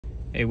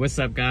Hey, what's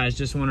up, guys?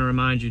 Just want to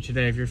remind you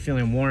today, if you're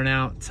feeling worn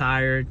out,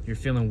 tired, you're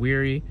feeling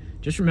weary,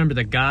 just remember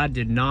that God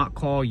did not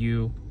call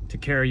you to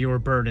carry your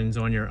burdens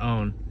on your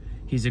own.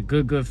 He's a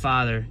good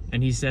Father,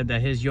 and he said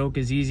that his yoke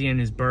is easy and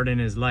his burden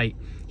is light.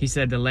 He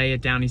said to lay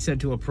it down. He said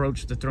to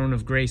approach the throne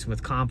of grace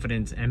with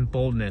confidence and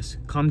boldness.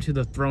 Come to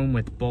the throne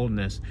with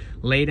boldness.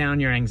 Lay down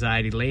your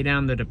anxiety, lay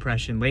down the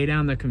depression, lay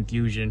down the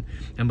confusion,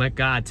 and let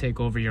God take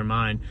over your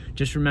mind.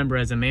 Just remember,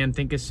 as a man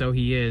thinketh, so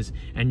he is,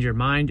 and your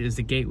mind is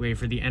the gateway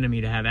for the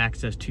enemy to have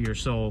access to your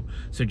soul.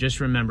 So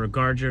just remember,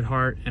 guard your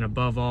heart, and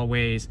above all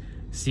ways,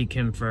 seek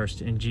him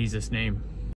first. In Jesus' name.